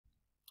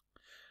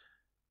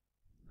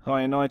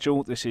Hi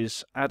Nigel, this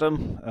is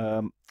Adam.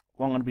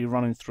 What I'm going to be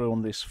running through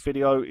on this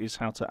video is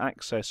how to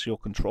access your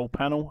control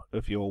panel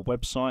of your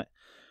website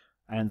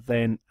and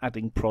then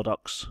adding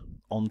products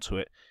onto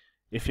it.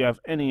 If you have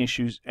any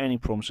issues, any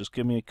problems, just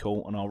give me a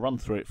call and I'll run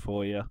through it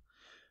for you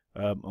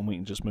and we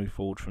can just move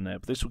forward from there.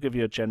 But this will give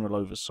you a general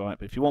oversight,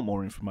 but if you want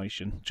more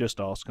information, just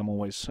ask. I'm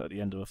always at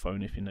the end of the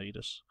phone if you need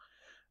us.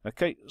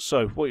 Okay,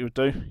 so what you would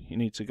do, you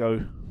need to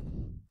go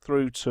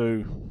through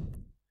to,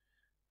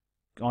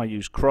 I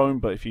use Chrome,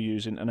 but if you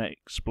use Internet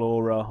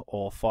Explorer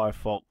or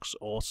Firefox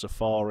or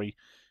Safari,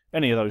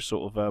 any of those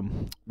sort of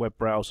web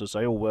browsers,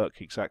 they all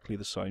work exactly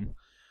the same.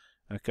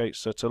 Okay,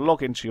 so to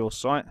log into your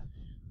site,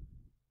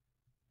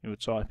 you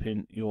would type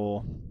in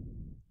your,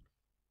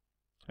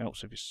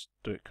 helps if you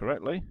do it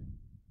correctly,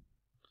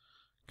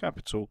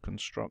 capital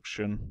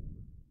Construction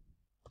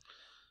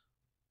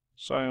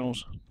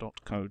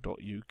Sales.co.uk.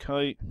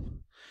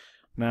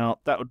 Now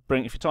that would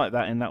bring, if you type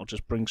that in, that will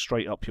just bring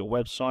straight up your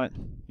website.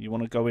 You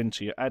want to go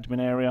into your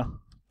admin area,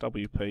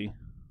 WP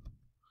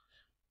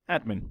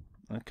admin.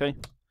 Okay.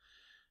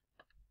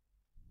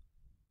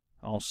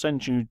 I'll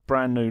send you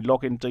brand new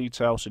login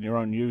details and your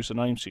own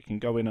username, so you can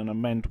go in and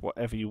amend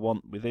whatever you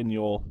want within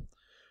your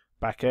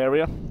back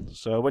area.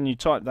 So when you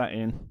type that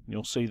in,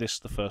 you'll see this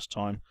the first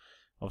time.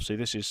 Obviously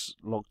this is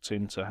logged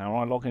into how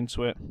I log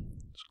into it.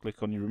 Just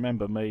click on you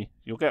remember me.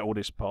 You'll get all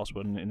this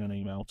password in an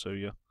email to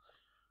you.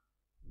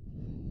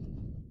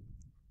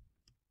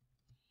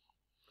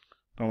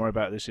 Don't worry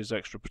about this, is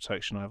extra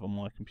protection I have on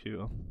my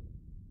computer.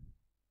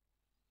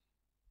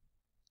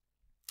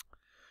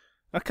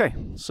 Okay,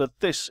 so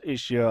this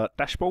is your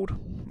dashboard.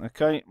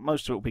 Okay,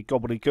 most of it will be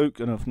gobbledygook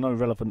and of no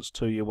relevance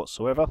to you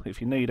whatsoever. If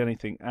you need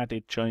anything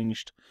added,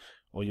 changed,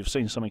 or you've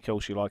seen something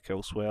else you like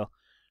elsewhere,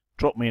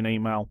 drop me an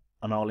email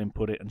and I'll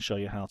input it and show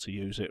you how to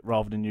use it,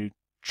 rather than you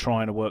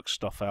trying to work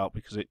stuff out,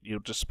 because you'll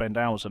just spend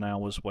hours and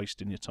hours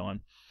wasting your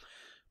time.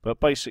 But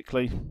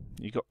basically,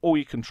 you've got all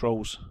your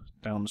controls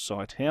down the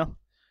side here.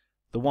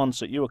 The ones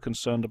that you are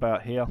concerned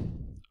about here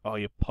are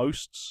your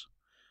posts,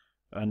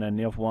 and then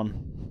the other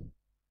one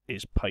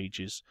is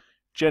pages.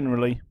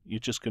 Generally, you're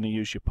just going to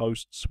use your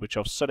posts, which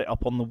I've set it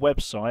up on the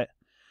website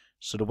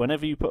so that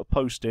whenever you put a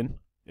post in,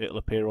 it'll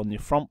appear on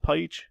your front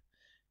page,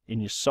 in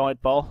your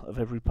sidebar of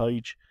every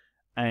page,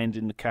 and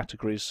in the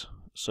categories,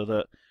 so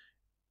that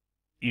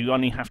you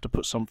only have to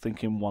put something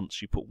in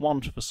once. You put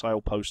one for sale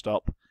post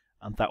up,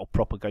 and that will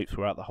propagate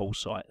throughout the whole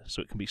site,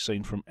 so it can be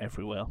seen from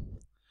everywhere.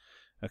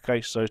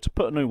 Okay, so to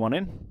put a new one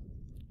in,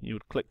 you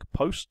would click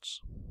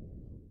Posts,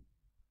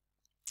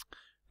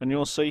 and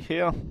you'll see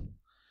here,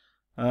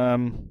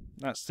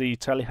 that's the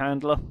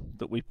telehandler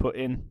that we put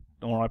in,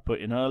 or I put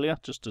in earlier,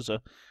 just as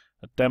a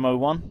demo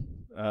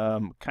one.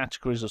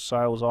 Categories of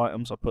sales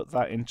items, I put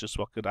that in just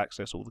so I could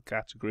access all the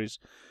categories.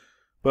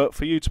 But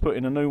for you to put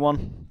in a new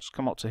one, just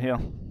come up to here,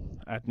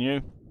 Add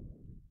New.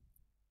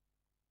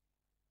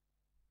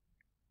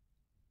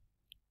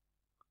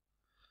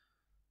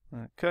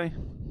 Okay.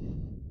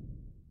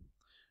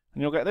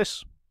 And you'll get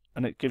this,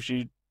 and it gives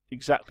you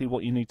exactly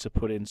what you need to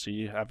put in. So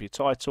you have your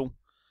title,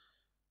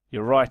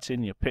 your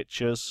writing, your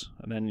pictures,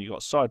 and then you've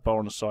got a sidebar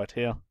on the side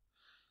here.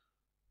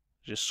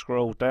 Just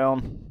scroll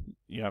down,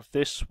 you have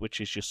this, which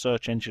is your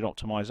search engine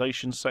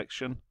optimization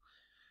section.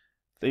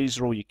 These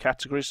are all your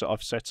categories that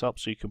I've set up,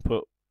 so you can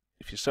put,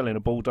 if you're selling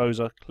a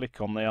bulldozer, click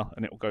on there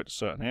and it will go to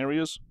certain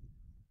areas.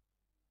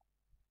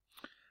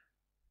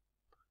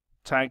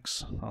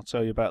 Tags, I'll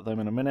tell you about them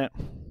in a minute.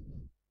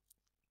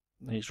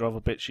 These are other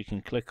bits you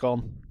can click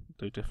on,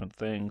 do different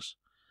things.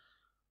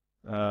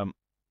 And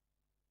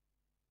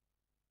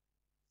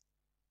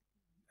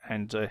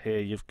here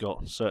you've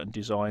got certain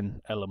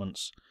design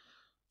elements.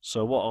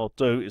 So what I'll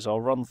do is I'll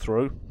run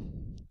through.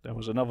 There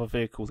was another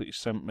vehicle that you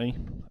sent me,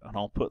 and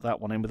I'll put that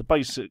one in with the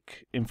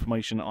basic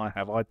information that I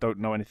have. I don't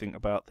know anything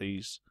about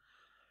these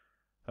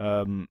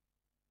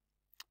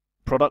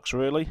products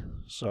really,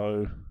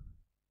 so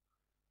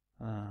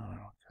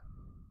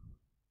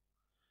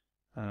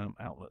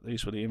outlet.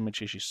 These were the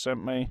images you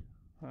sent me.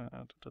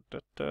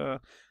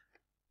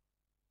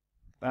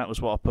 That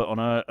was what I put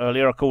on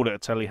earlier. I called it a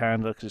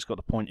telehandler because it's got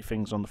the pointy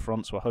things on the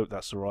front, so I hope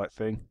that's the right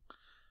thing.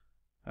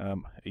 A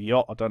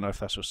yacht, I don't know if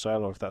that's for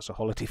sale or if that's a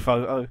holiday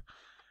photo.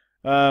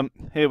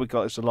 Here we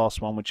got, is the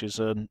last one, which is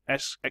an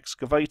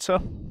excavator.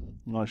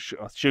 I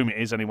assume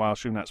it is anyway. I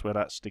assume that's where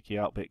that sticky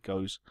out bit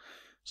goes.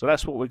 So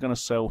that's what we're going to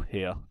sell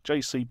here.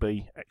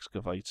 JCB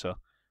excavator.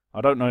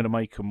 I don't know the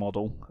make and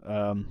model,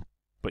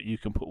 but you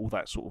can put all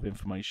that sort of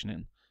information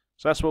in.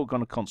 So that's what we're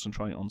going to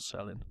concentrate on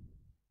selling.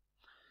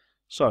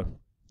 So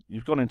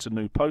you've gone into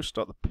new post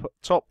at the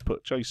top,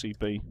 put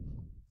JCB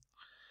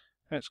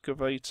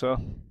excavator.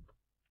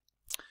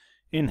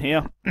 In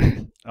here,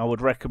 I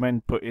would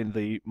recommend putting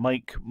the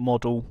make,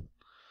 model,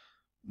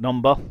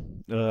 number,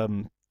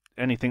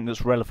 anything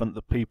that's relevant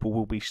that people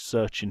will be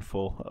searching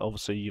for.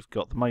 Obviously, you've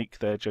got the make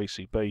there,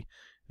 JCB.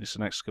 It's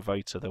an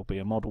excavator. There'll be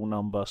a model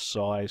number,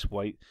 size,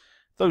 weight,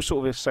 those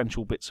sort of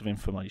essential bits of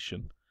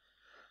information.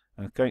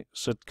 Okay,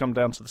 so come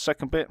down to the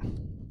second bit.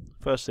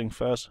 First thing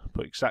first,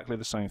 put exactly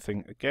the same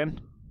thing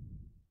again.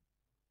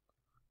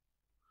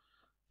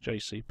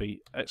 JCB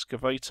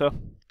excavator.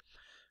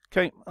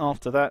 Okay,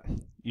 after that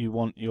you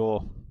want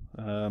your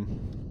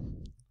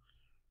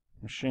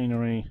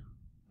machinery.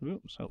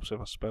 Oops, helps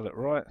if I spell it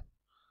right.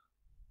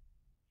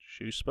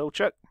 Choose spell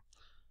check.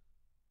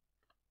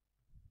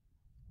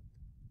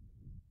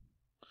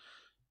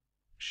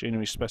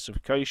 Machinery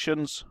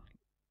specifications.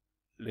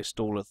 List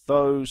all of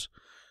those.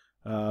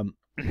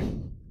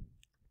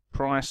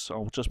 Price,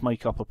 I'll just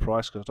make up a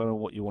price because I don't know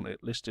what you want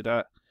it listed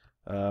at.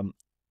 But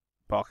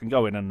I can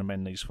go in and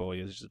amend these for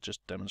you. These are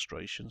just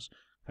demonstrations.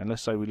 And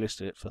let's say we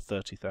listed it for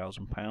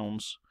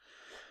 £30,000.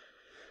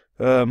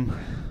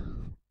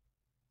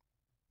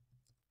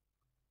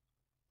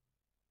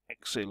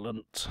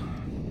 Excellent.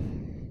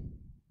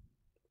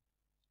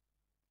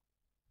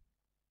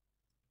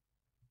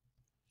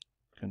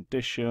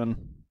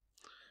 Condition.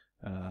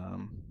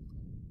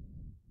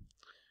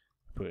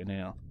 Put in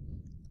here.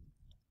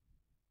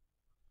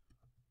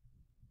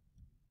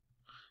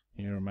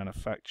 Year of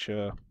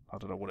manufacture. I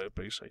don't know what it would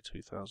be. Say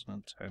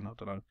 2010. I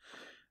don't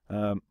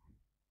know.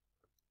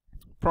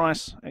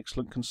 Price.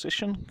 Excellent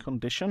condition.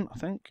 I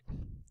think.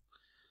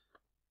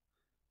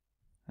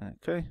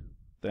 Okay.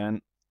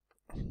 Then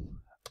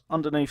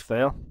underneath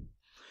there.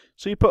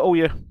 So you put all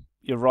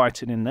your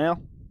writing in there.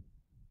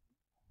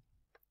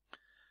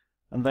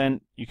 And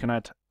then you can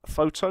add a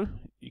photo.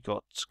 You've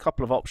got a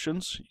couple of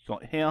options. You've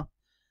got here,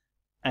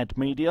 add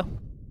media.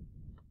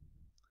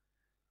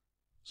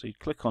 So you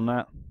click on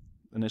that,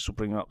 and this will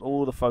bring up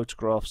all the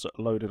photographs that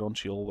are loaded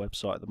onto your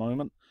website at the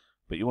moment.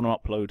 But you want to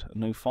upload a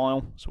new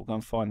file, so we'll go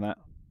and find that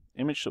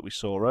image that we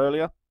saw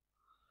earlier.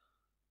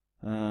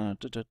 Where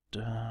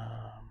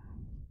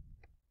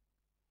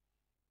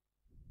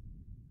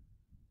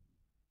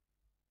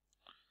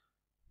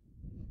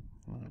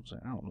was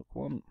it? Outlook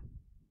one.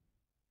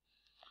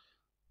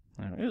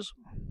 There it is.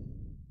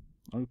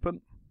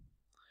 Open.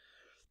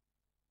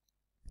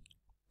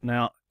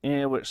 Now,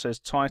 here where it says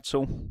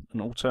title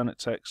and alternate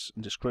text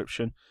and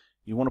description,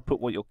 you want to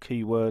put what your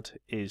keyword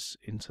is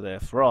into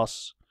there. For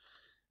us,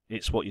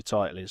 it's what your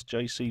title is.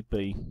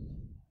 JCB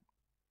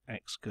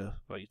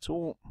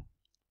excavator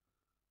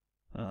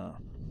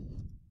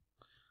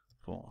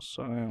for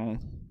sale.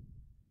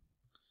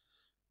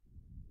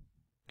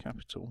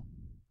 Capital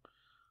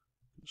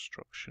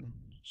Construction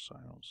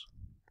Sales.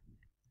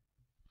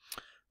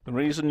 The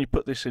reason you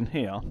put this in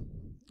here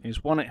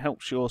is, one, it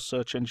helps your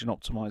search engine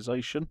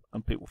optimization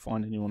and people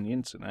finding you on the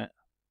internet.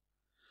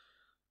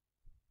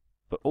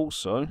 But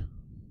also,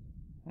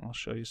 I'll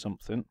show you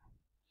something.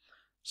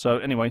 So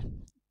anyway,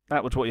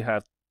 that was what you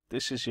had.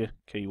 This is your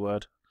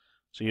keyword.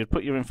 So you'd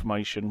put your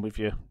information with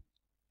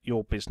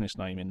your business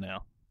name in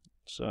now.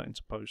 Insert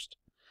into post.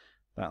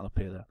 That'll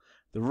appear there.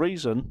 The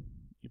reason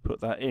you put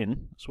that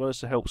in, as well as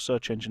to help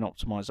search engine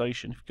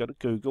optimization, if you go to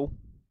Google,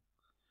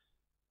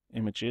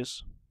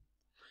 images,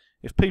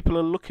 if people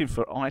are looking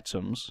for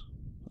items,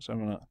 let's have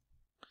a look.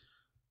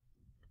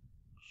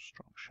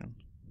 Construction.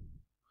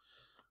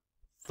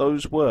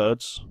 Those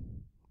words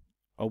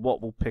are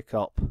what will pick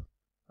up.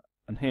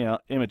 And here,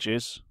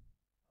 images.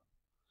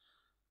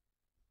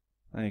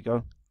 There you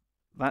go.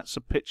 That's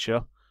a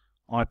picture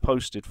I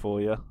posted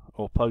for you,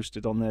 or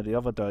posted on there the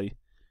other day,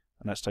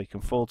 and that's taken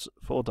four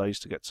days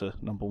to get to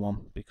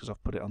 #1 because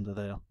I've put it under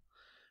there.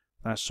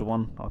 That's the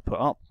one I put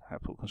up,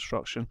 Apple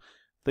Construction.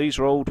 These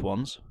are old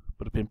ones,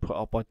 but have been put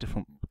up by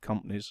different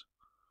companies.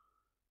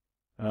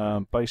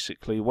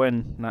 Basically,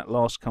 when that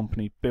last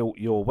company built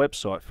your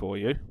website for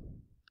you,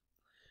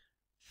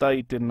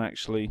 they didn't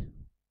actually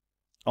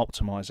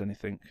optimize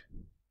anything.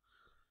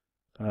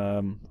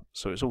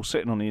 So it's all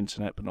sitting on the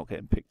internet but not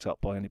getting picked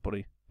up by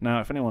anybody. Now,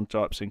 if anyone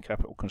types in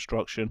Capital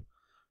Construction,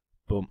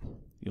 boom,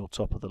 you're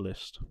top of the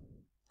list.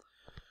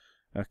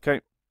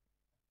 Okay.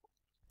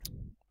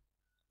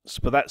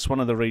 So, but that's one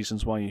of the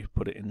reasons why you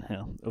put it in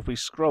here. If we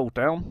scroll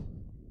down,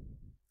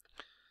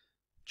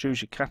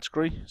 choose your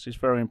category. This is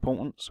very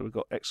important. So we've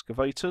got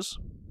excavators.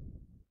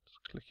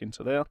 Just click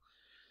into there.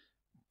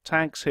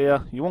 Tags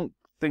here. You want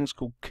things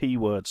called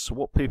keywords. So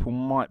what people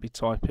might be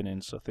typing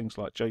in. So things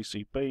like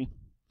JCB,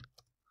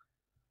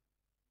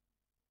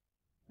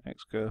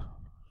 excavator,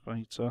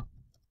 JCB,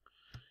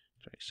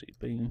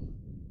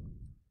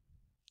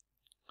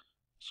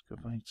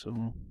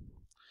 excavator,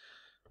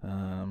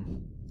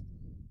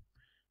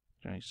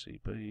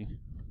 JCB,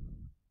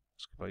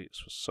 excavators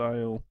for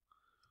sale.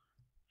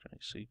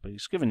 JCB,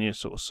 it's giving you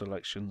sort of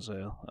selections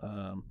there.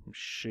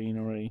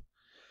 Machinery,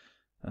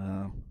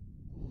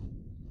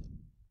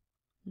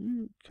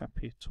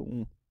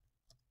 capital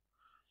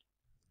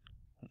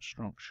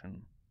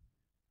construction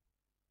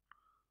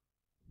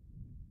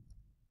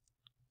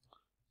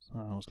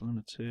Sales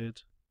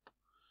Limited.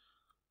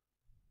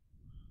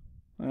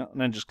 And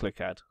then just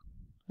click add.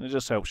 It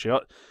just helps you.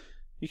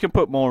 You can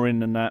put more in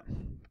than that.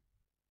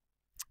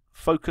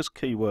 Focus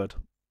keyword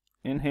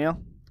in here.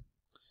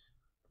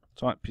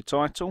 Type your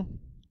title,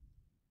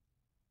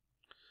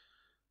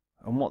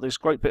 and what this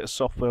great bit of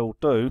software will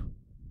do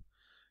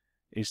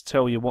is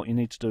tell you what you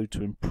need to do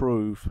to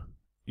improve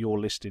your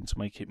listing to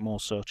make it more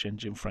search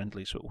engine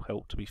friendly, so it will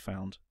help to be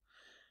found.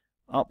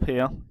 Up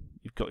here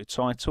you've got your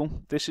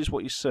title. This is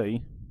what you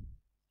see,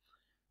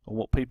 or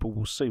what people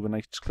will see when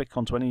they click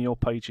onto any of your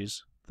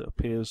pages that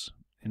appears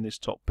in this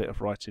top bit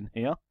of writing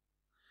here.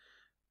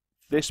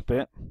 This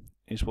bit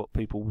is what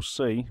people will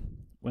see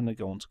when they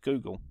go onto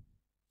Google.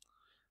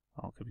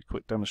 I'll give you a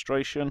quick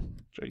demonstration.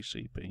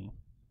 JCB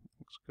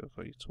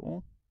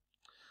excavator.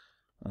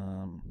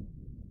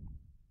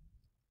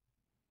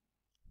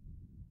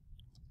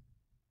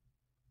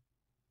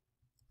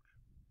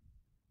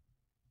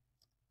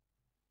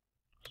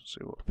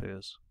 See what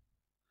appears.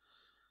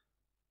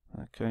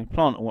 Okay,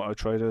 Plant Auto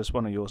Trader is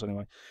one of yours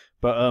anyway.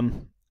 But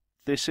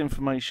this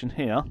information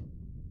here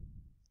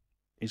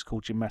is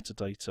called your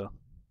metadata.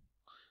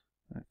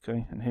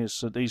 Okay, and here's,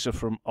 so these are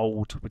from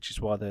old, which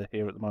is why they're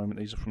here at the moment.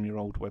 These are from your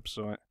old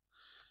website.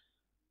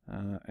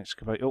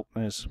 Excavate. Oh,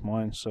 there's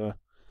mine. So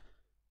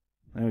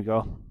there we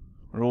go.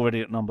 We're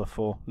already at number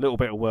 4. Little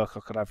bit of work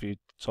I could have you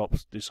top.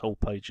 This whole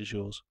page is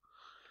yours.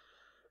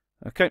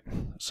 Okay,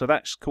 so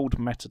that's called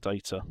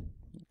metadata.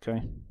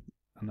 Okay,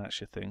 and that's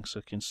your thing. So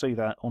you can see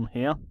that on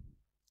here.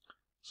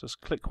 So let's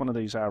click one of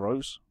these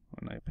arrows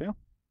when they appear.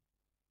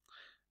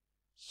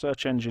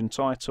 Search engine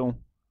title,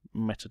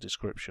 meta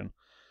description.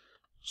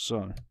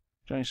 So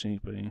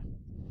JCB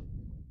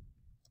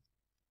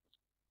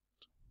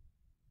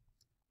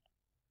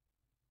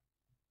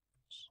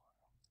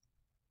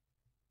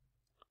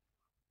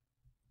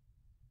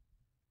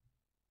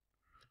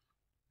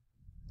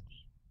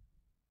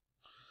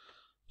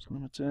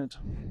Limited.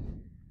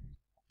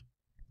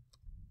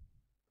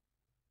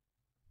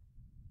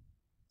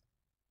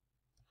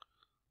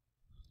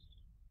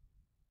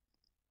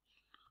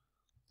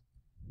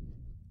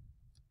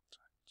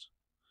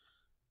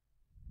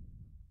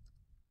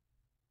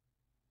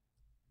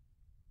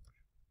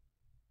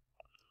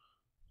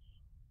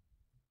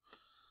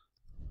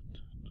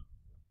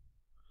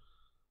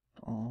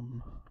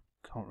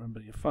 Can't remember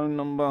your phone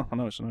number. I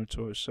know it's an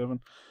 0207.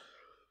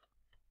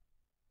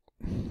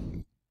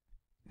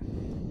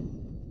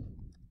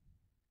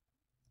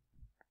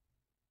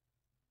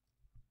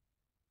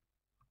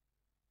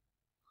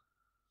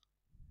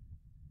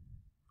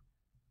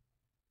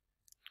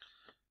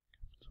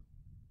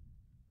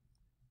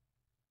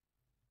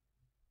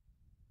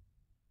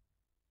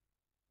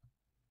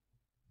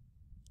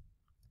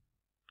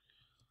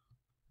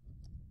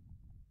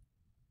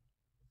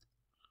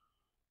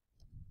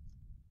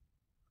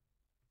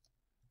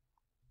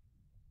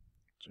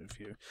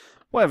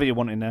 Whatever you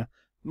want in there.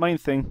 Main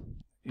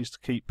thing is to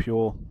keep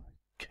your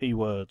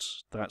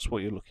keywords. That's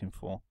what you're looking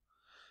for.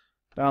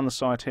 Down the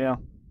side here,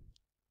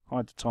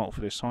 hide the title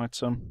for this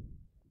item.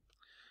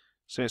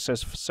 See, it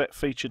says set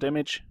featured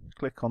image.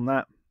 Click on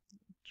that.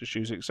 Just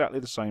use exactly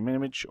the same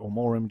image or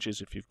more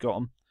images if you've got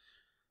them.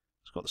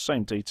 It's got the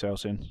same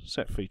details in.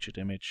 Set featured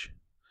image.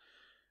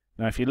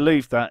 Now if you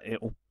leave that,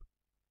 it will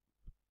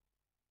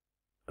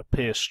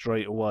appear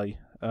straight away.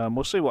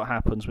 We'll see what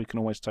happens. We can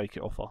always take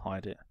it off or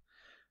hide it.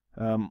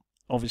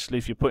 Obviously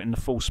if you're putting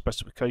the full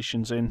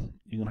specifications in,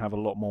 you're going to have a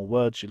lot more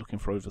words. You're looking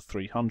for over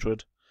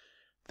 300.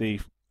 The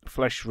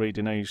flesh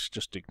reading aids,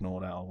 just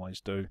ignore that, I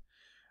always do.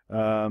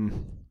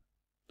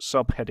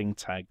 Subheading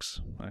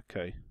tags.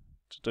 Okay,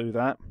 to do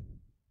that,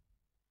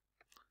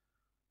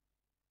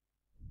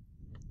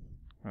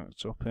 at the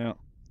top here,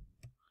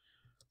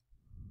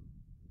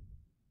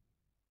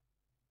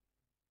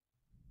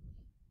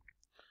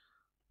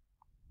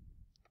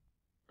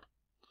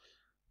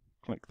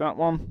 click that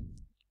one.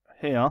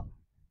 Here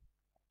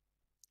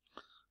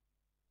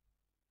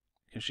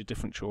gives you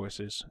different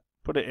choices.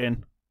 Put it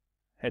in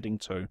heading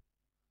 2.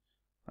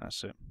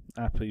 That's it.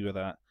 Happy with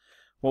that.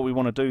 What we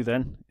want to do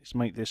then is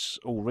make this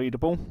all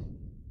readable.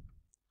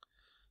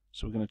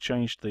 So we're going to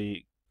change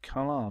the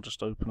colour. I'll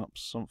just open up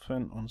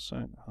something. 1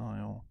 sec.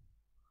 I'll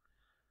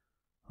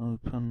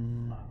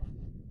open.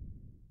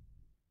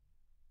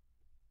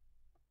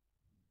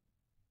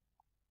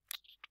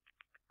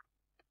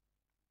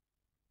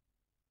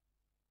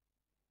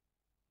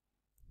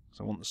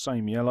 So I want the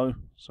same yellow,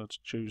 so to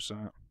choose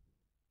that.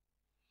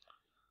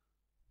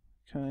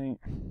 Okay.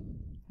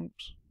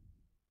 Oops.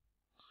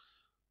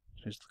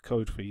 Here's the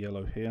code for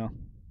yellow here.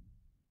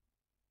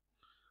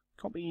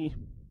 Copy.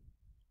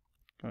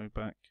 Go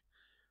back.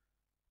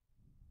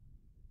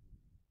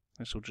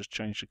 This will just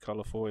change the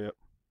colour for you.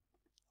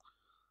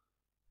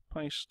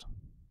 Paste.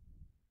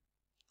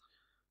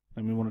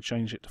 Then we want to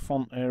change it to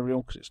font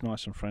Arial because it's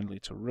nice and friendly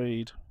to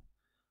read.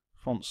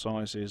 Font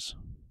size is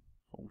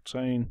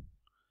 14.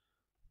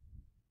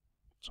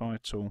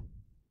 Title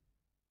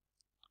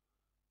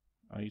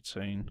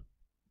 18.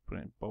 Put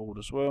it in bold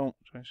as well.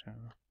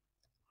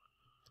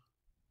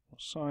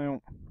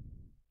 Sale.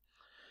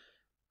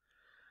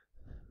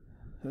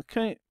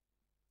 Okay,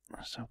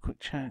 let's have a quick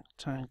check.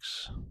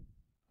 Tags.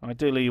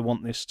 Ideally you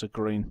want this to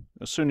green.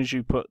 As soon as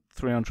you put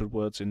 300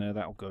 words in there,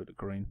 that'll go to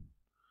green.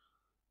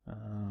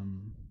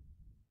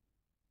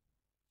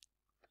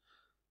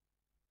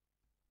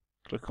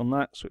 Click on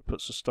that so it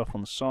puts the stuff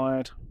on the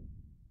side.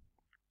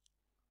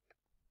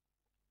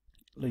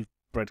 Leave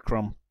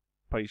breadcrumb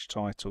page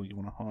title you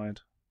want to hide.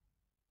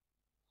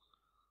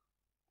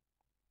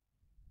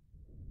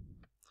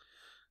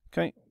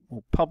 Okay,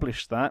 we'll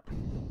publish that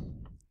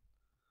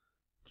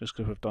just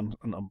because we've done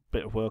a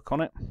bit of work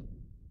on it.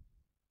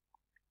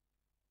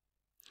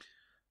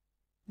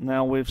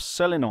 Now with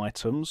selling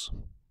items,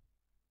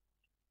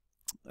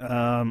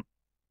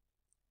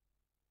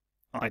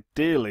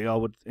 ideally I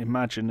would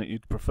imagine that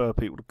you'd prefer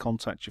people to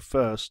contact you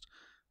first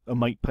and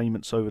make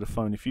payments over the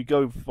phone. If you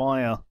go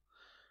via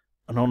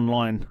an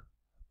online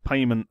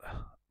payment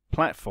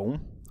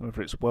platform,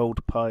 whether it's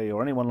WorldPay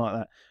or anyone like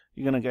that,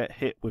 you're going to get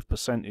hit with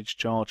percentage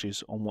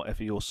charges on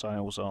whatever your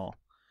sales are.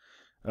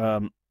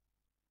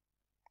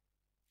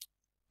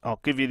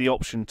 I'll give you the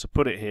option to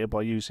put it here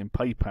by using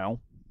PayPal,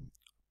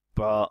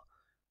 but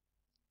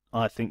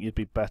I think you'd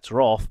be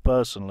better off,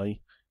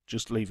 personally,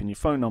 just leaving your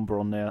phone number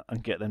on there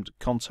and get them to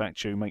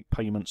contact you, make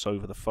payments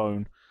over the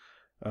phone,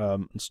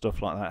 and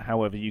stuff like that.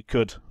 However, you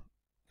could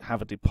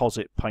have a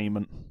deposit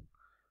payment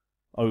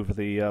over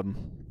the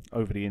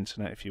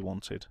internet if you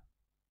wanted.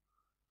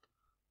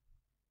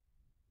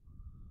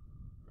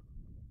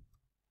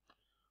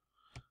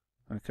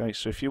 Okay,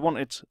 so if you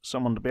wanted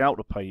someone to be able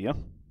to pay you,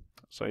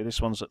 say this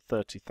one's at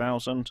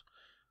 30,000,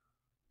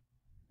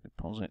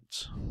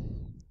 deposit.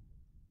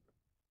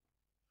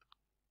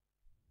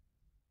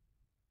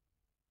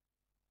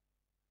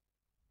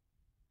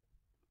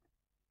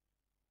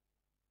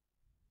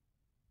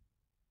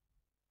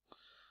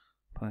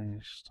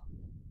 Paste.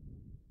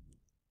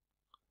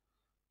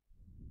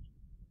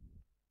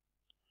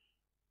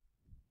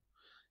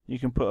 You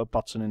can put a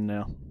button in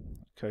there.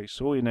 Okay,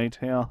 so all you need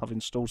here, I've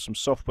installed some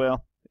software,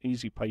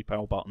 easy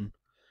PayPal button.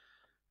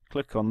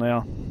 Click on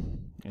there.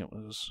 It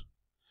was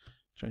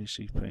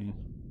JCP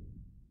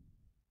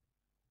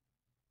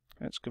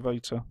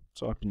excavator.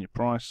 Type in your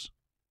price.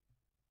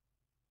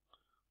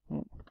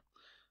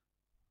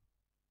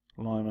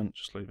 Alignment,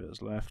 just leave it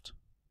as left.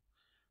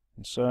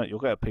 Insert, you'll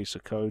get a piece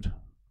of code.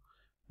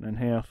 And then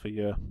here for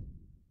your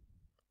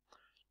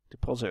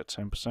deposit at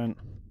 10%.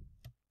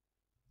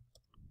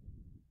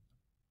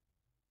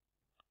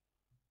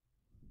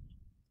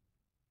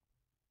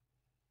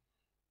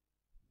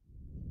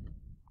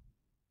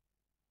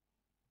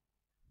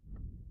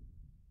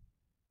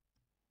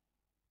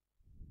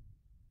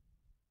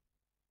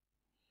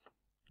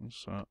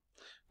 So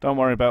don't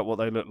worry about what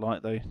they look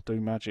like, they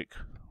do magic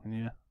when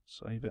you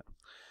save it.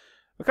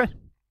 Okay,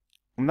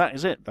 and that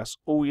is it. That's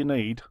all you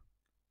need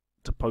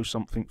to post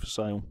something for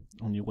sale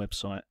on your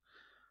website.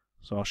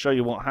 So I'll show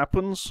you what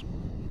happens.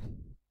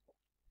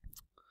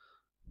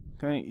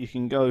 Okay, you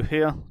can go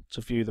here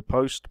to view the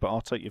post, but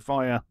I'll take you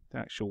via the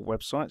actual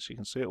website so you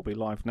can see it'll be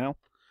live now.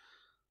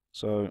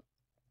 So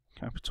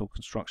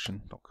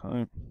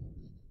capitalconstruction.co.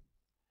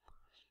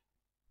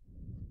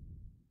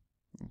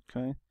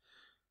 Okay.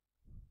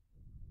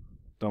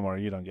 Don't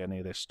worry, you don't get any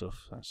of this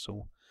stuff, that's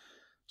all.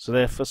 So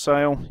there for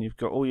sale, you've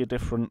got all your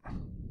different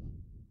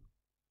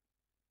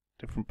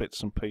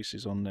bits and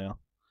pieces on there.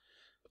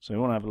 So you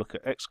want to have a look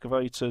at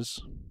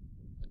excavators.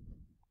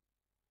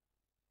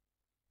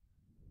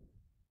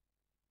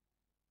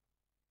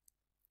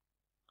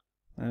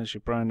 There's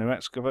your brand new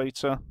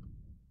excavator.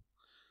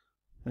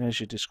 There's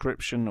your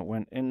description that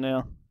went in there.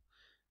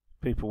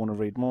 If people want to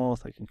read more,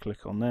 they can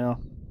click on there.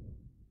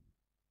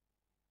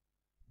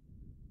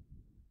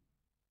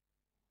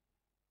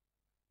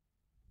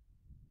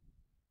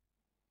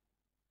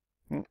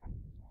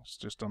 It's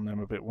just done them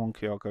a bit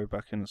wonky. I'll go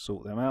back in and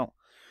sort them out.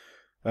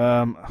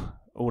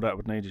 All that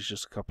would need is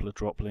just a couple of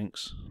drop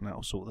links, and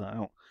that'll sort that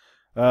out.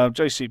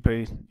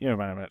 JCP, you're a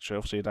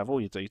manufacturer, so you'd have all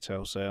your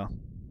details there.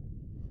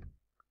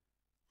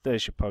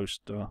 There's your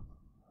poster,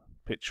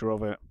 picture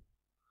of it.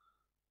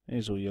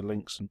 Here's all your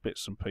links and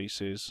bits and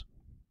pieces.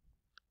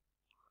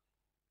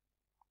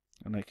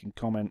 And they can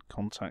comment,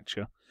 contact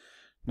you.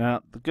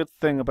 Now, the good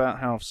thing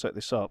about how I've set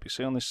this up, you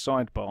see on this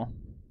sidebar,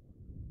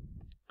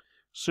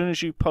 as soon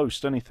as you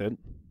post anything,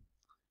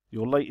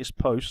 your latest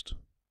post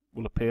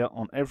will appear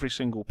on every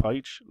single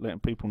page, letting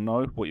people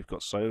know what you've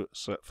got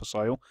set for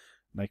sale.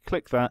 And they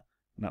click that,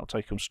 and that will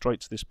take them straight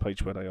to this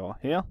page where they are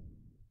here.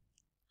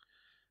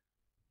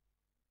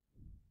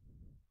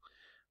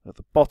 At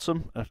the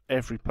bottom of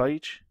every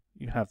page,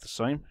 you have the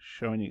same,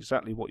 showing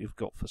exactly what you've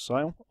got for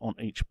sale on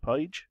each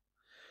page.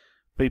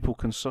 People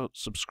can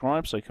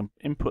subscribe, so they can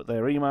input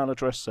their email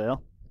address there.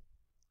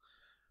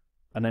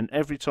 And then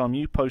every time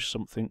you post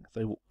something,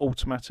 they will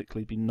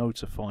automatically be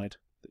notified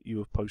that you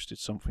have posted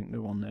something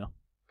new on there.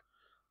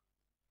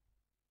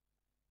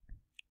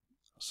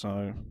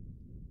 So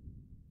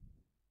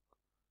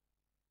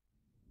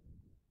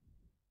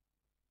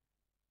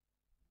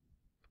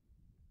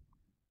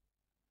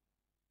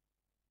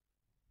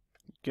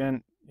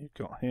again, you've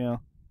got here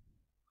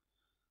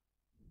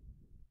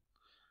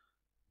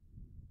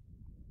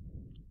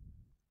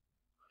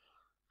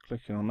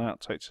clicking on that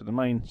takes you to the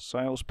main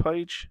sales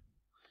page,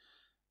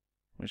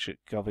 which should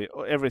cover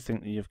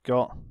everything that you've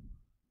got.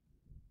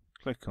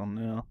 Click on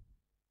there.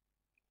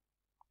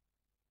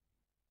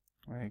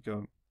 There you go.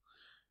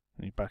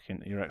 And you're back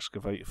into your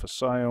excavator for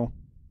sale.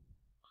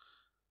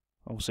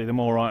 Obviously, the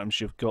more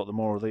items you've got, the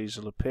more of these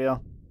will appear.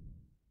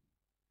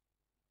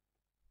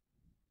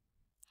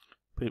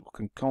 People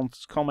can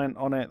comment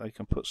on it, they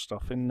can put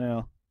stuff in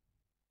there.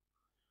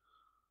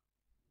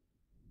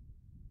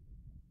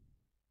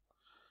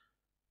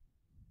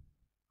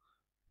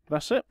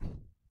 That's it.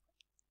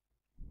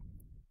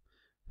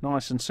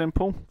 Nice and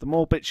simple. The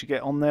more bits you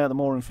get on there, the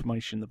more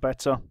information, the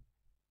better.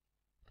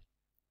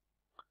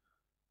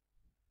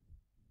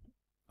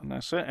 And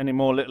that's it. Any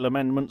more little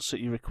amendments that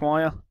you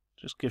require,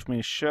 just give me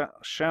a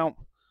shout.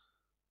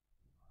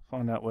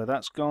 Find out where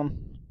that's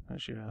gone.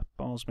 There's your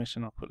bars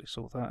missing. I'll quickly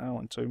sort that out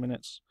in 2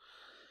 minutes.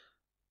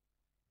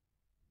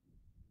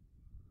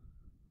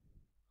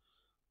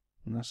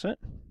 And that's it.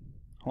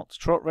 Hot to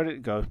trot, ready to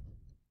go.